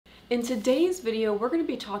In today's video, we're going to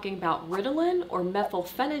be talking about Ritalin or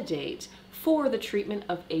methylphenidate for the treatment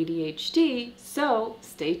of ADHD, so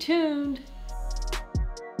stay tuned.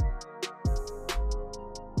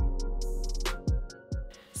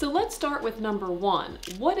 So let's start with number one.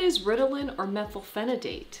 What is Ritalin or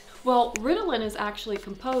methylphenidate? Well, Ritalin is actually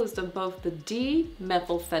composed of both the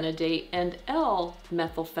D-methylphenidate and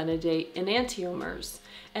L-methylphenidate enantiomers.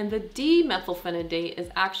 And the D-methylphenidate is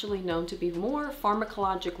actually known to be more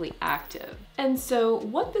pharmacologically active. And so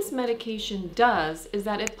what this medication does is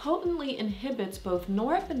that it potently inhibits both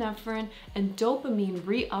norepinephrine and dopamine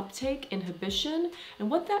reuptake inhibition. And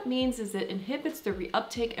what that means is it inhibits the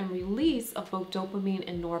reuptake and release of both dopamine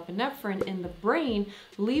and norepinephrine in the brain,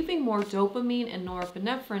 leaving more dopamine and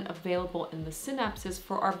norepinephrine available in the synapses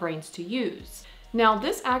for our brains to use. Now,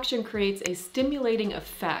 this action creates a stimulating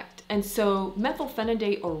effect, and so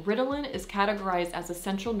methylphenidate or Ritalin is categorized as a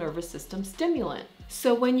central nervous system stimulant.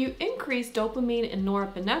 So when you increase dopamine and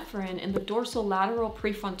norepinephrine in the dorsolateral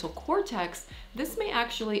prefrontal cortex, this may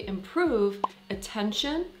actually improve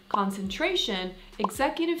attention, concentration,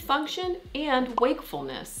 executive function, and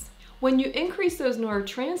wakefulness. When you increase those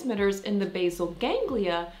neurotransmitters in the basal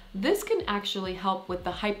ganglia, this can actually help with the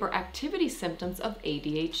hyperactivity symptoms of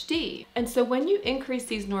ADHD. And so when you increase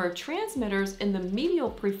these neurotransmitters in the medial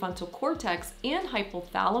prefrontal cortex and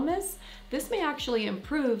hypothalamus, this may actually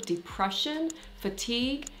improve depression,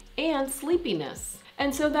 fatigue, and sleepiness.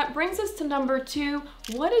 And so that brings us to number two.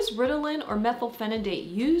 What is Ritalin or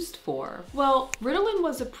methylphenidate used for? Well, Ritalin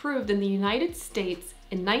was approved in the United States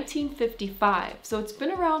in 1955, so it's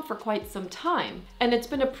been around for quite some time, and it's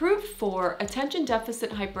been approved for attention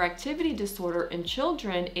deficit hyperactivity disorder in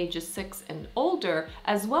children ages 6 and older,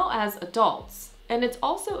 as well as adults. And it's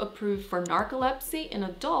also approved for narcolepsy in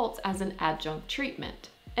adults as an adjunct treatment.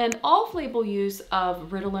 And off-label use of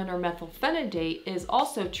Ritalin or methylphenidate is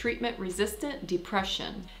also treatment-resistant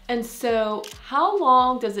depression. And so how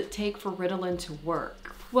long does it take for Ritalin to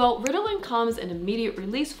work? Well, Ritalin comes in immediate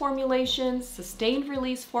release formulations, sustained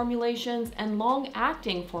release formulations, and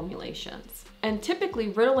long-acting formulations. And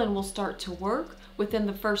typically, Ritalin will start to work within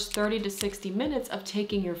the first 30 to 60 minutes of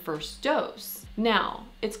taking your first dose. Now,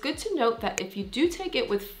 it's good to note that if you do take it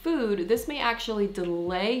with food, this may actually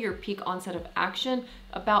delay your peak onset of action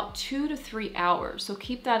about 2 to 3 hours. So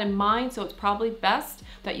keep that in mind. So it's probably best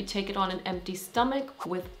that you take it on an empty stomach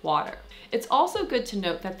with water. It's also good to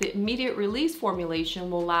note that the immediate release formulation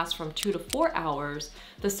will last from 2 to 4 hours.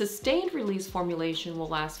 The sustained release formulation will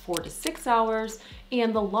last 4 to 6 hours,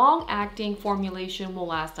 and the long-acting formulation will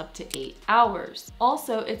last up to 8 hours.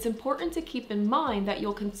 Also, it's important to keep in mind that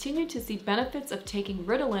you'll continue to see benefits of taking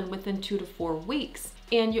Ritalin within 2 to 4 weeks,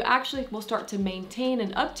 and you actually will start to maintain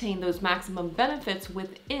and obtain those maximum benefits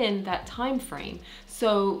within that time frame.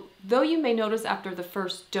 So, though you may notice after the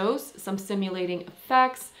first dose some stimulating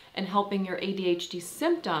effects and helping your ADHD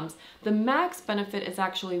symptoms, the max benefit is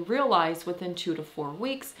actually realized within 2 to 4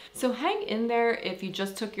 weeks. So hang in there if you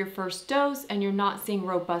just took your first dose and you're not seeing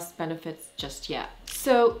robust benefits just yet.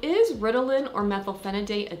 So is Ritalin or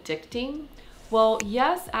methylphenidate addicting? Well,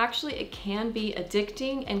 yes, actually it can be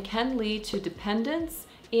addicting and can lead to dependence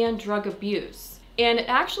and drug abuse. And it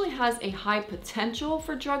actually has a high potential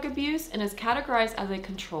for drug abuse and is categorized as a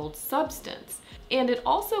controlled substance. And it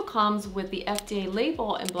also comes with the FDA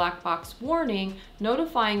label and black box warning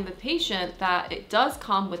notifying the patient that it does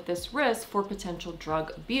come with this risk for potential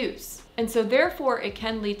drug abuse. And so therefore it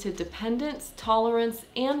can lead to dependence, tolerance,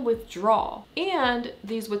 and withdrawal. And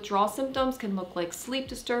these withdrawal symptoms can look like sleep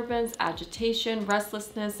disturbance, agitation,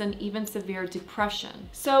 restlessness, and even severe depression.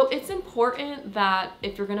 So it's important that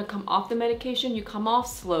if you're gonna come off the medication, you come off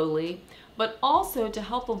slowly, but also to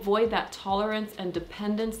help avoid that tolerance and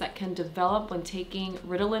dependence that can develop when taking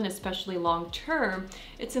Ritalin, especially long-term,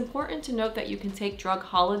 it's important to note that you can take drug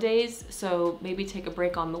holidays, so maybe take a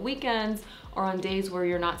break on the weekends or on days where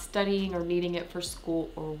you're not studying or needing it for school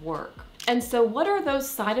or work. And so what are those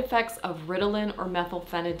side effects of Ritalin or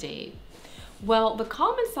methylphenidate? Well, the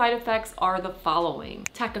common side effects are the following: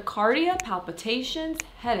 tachycardia, palpitations,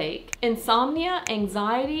 headache, insomnia,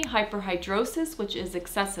 anxiety, hyperhidrosis, which is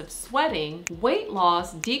excessive sweating, weight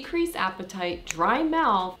loss, decreased appetite, dry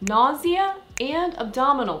mouth, nausea, and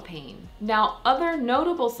abdominal pain. Now, other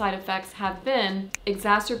notable side effects have been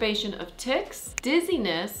exacerbation of tics,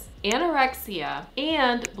 dizziness, anorexia,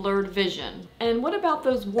 and blurred vision. And what about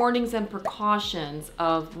those warnings and precautions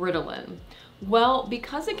of Ritalin? Well,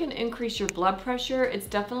 because it can increase your blood pressure, it's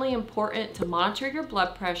definitely important to monitor your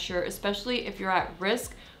blood pressure, especially if you're at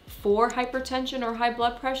risk for hypertension or high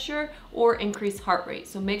blood pressure or increased heart rate.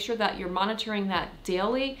 So make sure that you're monitoring that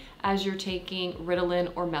daily as you're taking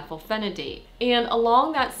Ritalin or methylphenidate. And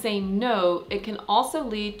along that same note, it can also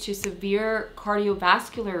lead to severe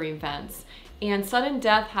cardiovascular events, and sudden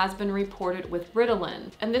death has been reported with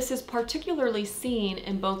Ritalin. And this is particularly seen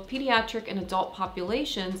in both pediatric and adult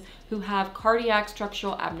populations who have cardiac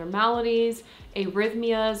structural abnormalities,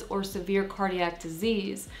 arrhythmias, or severe cardiac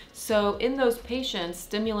disease. So in those patients,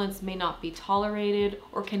 stimulants may not be tolerated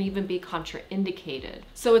or can even be contraindicated.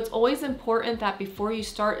 So it's always important that before you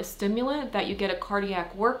start a stimulant that you get a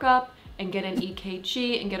cardiac workup and get an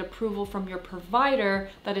EKG and get approval from your provider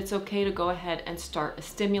that it's okay to go ahead and start a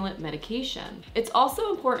stimulant medication. It's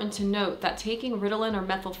also important to note that taking Ritalin or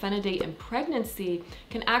methylphenidate in pregnancy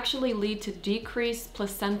can actually lead to decreased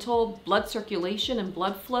placental blood circulation and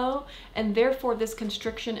blood flow, and therefore this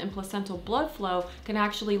constriction in placental blood flow can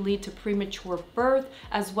actually lead to premature birth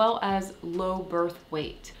as well as low birth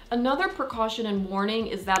weight. Another precaution and warning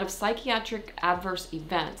is that of psychiatric adverse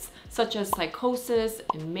events, such as psychosis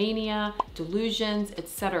and mania, delusions,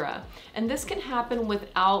 etc. And this can happen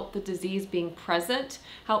without the disease being present.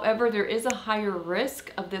 However, there is a higher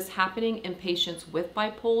risk of this happening in patients with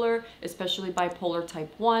bipolar, especially bipolar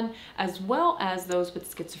type 1, as well as those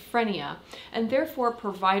with schizophrenia. And therefore,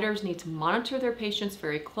 providers need to monitor their patients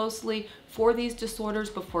very closely for these disorders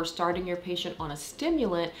before starting your patient on a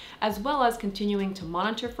stimulant, as well as continuing to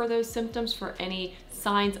monitor for those symptoms for any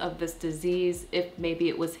signs of this disease if maybe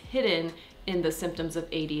it was hidden in the symptoms of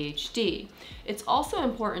ADHD. It's also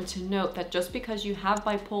important to note that just because you have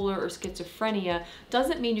bipolar or schizophrenia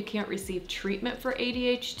doesn't mean you can't receive treatment for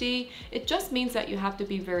ADHD. It just means that you have to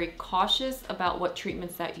be very cautious about what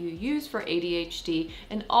treatments that you use for ADHD,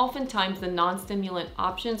 and oftentimes the non-stimulant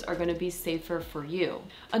options are going to be safer for you.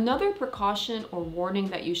 Another precaution or warning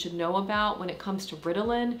that you should know about when it comes to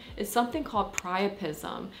Ritalin is something called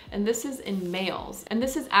priapism, and this is in males. And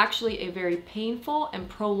this is actually a very painful and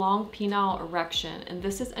prolonged penile erection, and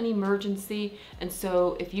this is an emergency. And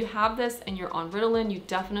so if you have this and you're on Ritalin, you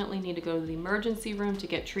definitely need to go to the emergency room to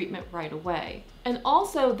get treatment right away. And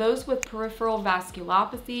also, those with peripheral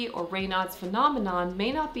vasculopathy or Raynaud's phenomenon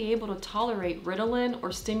may not be able to tolerate Ritalin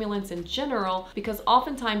or stimulants in general, because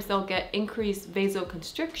oftentimes they'll get increased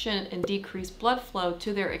vasoconstriction and decreased blood flow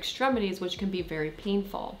to their extremities, which can be very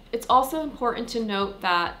painful. It's also important to note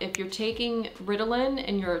that if you're taking Ritalin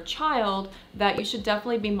and you're a child, that you should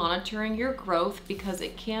definitely be monitoring your growth, because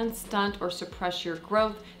it can stunt or suppress your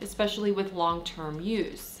growth, especially with long-term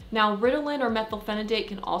use. Now, Ritalin or methylphenidate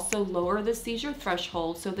can also lower the seizure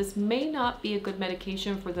threshold, so this may not be a good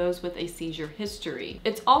medication for those with a seizure history.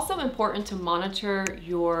 It's also important to monitor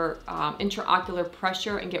your intraocular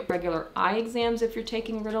pressure and get regular eye exams if you're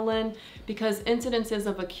taking Ritalin, because incidences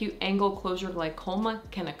of acute angle closure glaucoma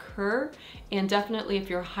can occur, and definitely if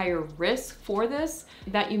you're higher risk for this,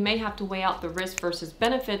 that you may have to weigh out the risk versus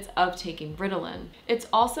benefits of taking Ritalin. It's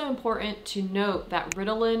also important to note that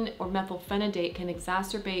Ritalin or methylphenidate can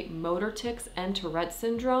exacerbate motor tics and Tourette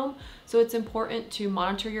syndrome, so it's important to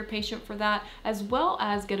monitor your patient for that, as well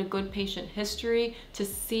as get a good patient history to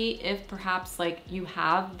see if perhaps you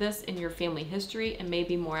have this in your family history and may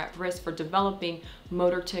be more at risk for developing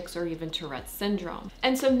motor tics or even Tourette syndrome.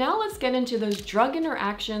 And so now let's get into those drug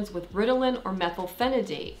interactions with Ritalin or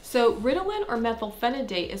methylphenidate. So Ritalin or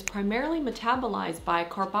methylphenidate is primarily metabolized by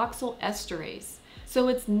carboxyl esterase. So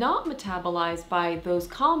it's not metabolized by those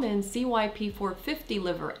common CYP450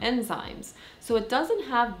 liver enzymes. So it doesn't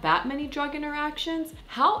have that many drug interactions.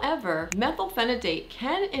 However, methylphenidate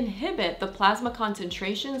can inhibit the plasma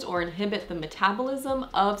concentrations or inhibit the metabolism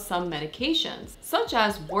of some medications, such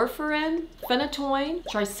as warfarin, phenytoin,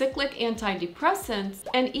 tricyclic antidepressants,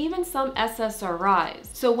 and even some SSRIs.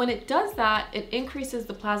 So when it does that, it increases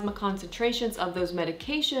the plasma concentrations of those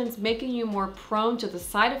medications, making you more prone to the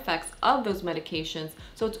side effects of those medications.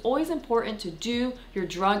 So it's always important to do your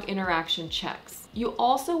drug interaction checks. You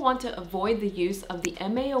also want to avoid the use of the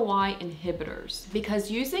MAOI inhibitors,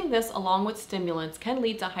 because using this along with stimulants can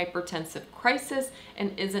lead to hypertensive crisis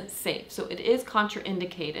and isn't safe. So it is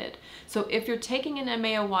contraindicated. So if you're taking an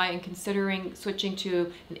MAOI and considering switching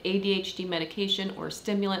to an ADHD medication or a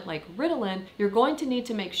stimulant like Ritalin, you're going to need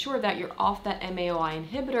to make sure that you're off that MAOI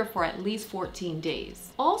inhibitor for at least 14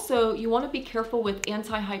 days. Also, you want to be careful with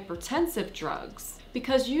antihypertensive drugs,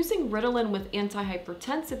 because using Ritalin with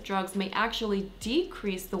antihypertensive drugs may actually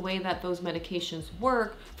decrease the way that those medications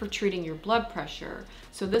work for treating your blood pressure.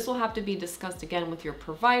 So this will have to be discussed again with your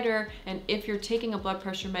provider, and if you're taking a blood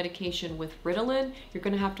pressure medication with Ritalin, you're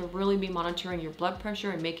going to have to really be monitoring your blood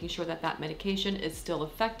pressure and making sure that that medication is still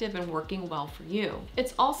effective and working well for you.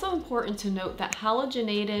 It's also important to note that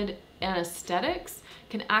halogenated anesthetics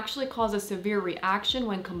can actually cause a severe reaction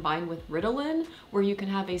when combined with Ritalin, where you can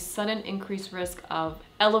have a sudden increased risk of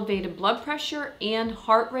elevated blood pressure and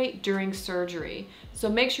heart rate during surgery. So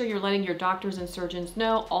make sure you're letting your doctors and surgeons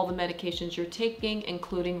know all the medications you're taking,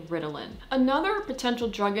 including Ritalin. Another potential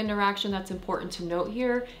drug interaction that's important to note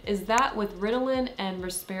here is that with Ritalin and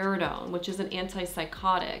risperidone, which is an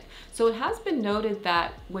antipsychotic. So it has been noted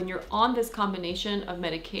that when you're on this combination of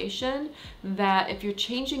medication, that if you're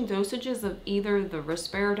changing dosages of either the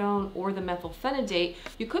risperidone or the methylphenidate,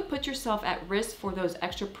 you could put yourself at risk for those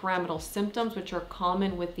extrapyramidal symptoms, which are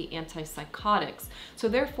common with the antipsychotics. So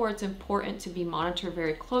therefore, it's important to be monitored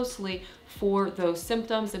very closely for those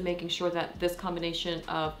symptoms and making sure that this combination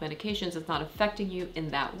of medications is not affecting you in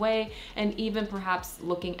that way, and even perhaps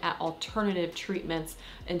looking at alternative treatments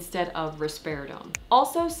instead of risperidone.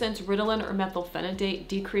 Also, since Ritalin or methylphenidate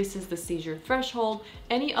decreases the seizure threshold,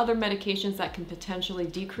 any other medications that can potentially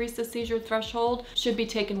decrease the seizure threshold should be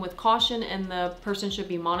taken with caution, and the person should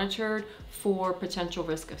be monitored for potential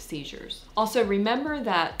risk of seizures. Also, remember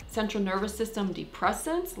that central nervous system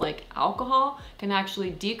depressants like alcohol can actually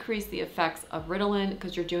decrease the effects of Ritalin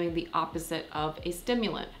because you're doing the opposite of a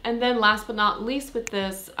stimulant. And then last but not least with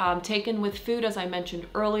this, taken with food, as I mentioned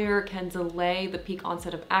earlier, can delay the peak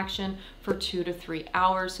onset of action for 2 to 3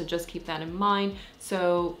 hours. So just keep that in mind.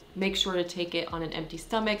 So make sure to take it on an empty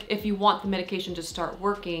stomach if you want the medication to start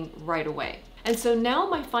working right away. And so now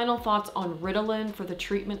my final thoughts on Ritalin for the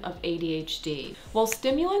treatment of ADHD. While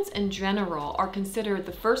stimulants in general are considered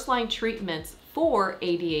the first-line treatments for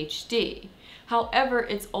ADHD, however,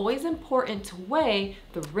 it's always important to weigh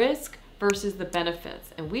the risk versus the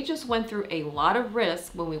benefits. And we just went through a lot of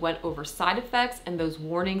risk when we went over side effects and those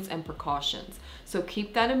warnings and precautions. So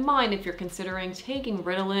keep that in mind if you're considering taking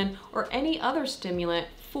Ritalin or any other stimulant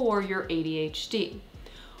for your ADHD.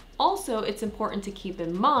 Also, it's important to keep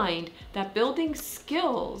in mind that building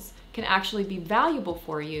skills can actually be valuable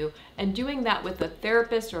for you, and doing that with a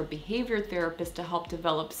therapist or a behavior therapist to help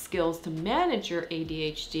develop skills to manage your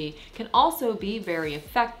ADHD can also be very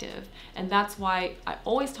effective. And that's why I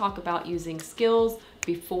always talk about using skills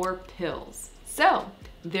before pills. So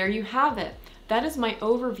there you have it. That is my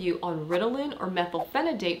overview on Ritalin or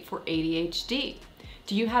methylphenidate for ADHD.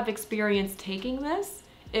 Do you have experience taking this?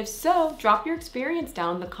 If so, drop your experience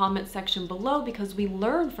down in the comment section below, because we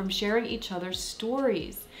learn from sharing each other's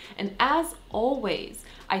stories. And as always,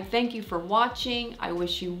 I thank you for watching. I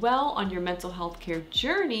wish you well on your mental health care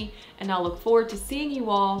journey, and I'll look forward to seeing you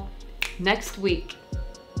all next week.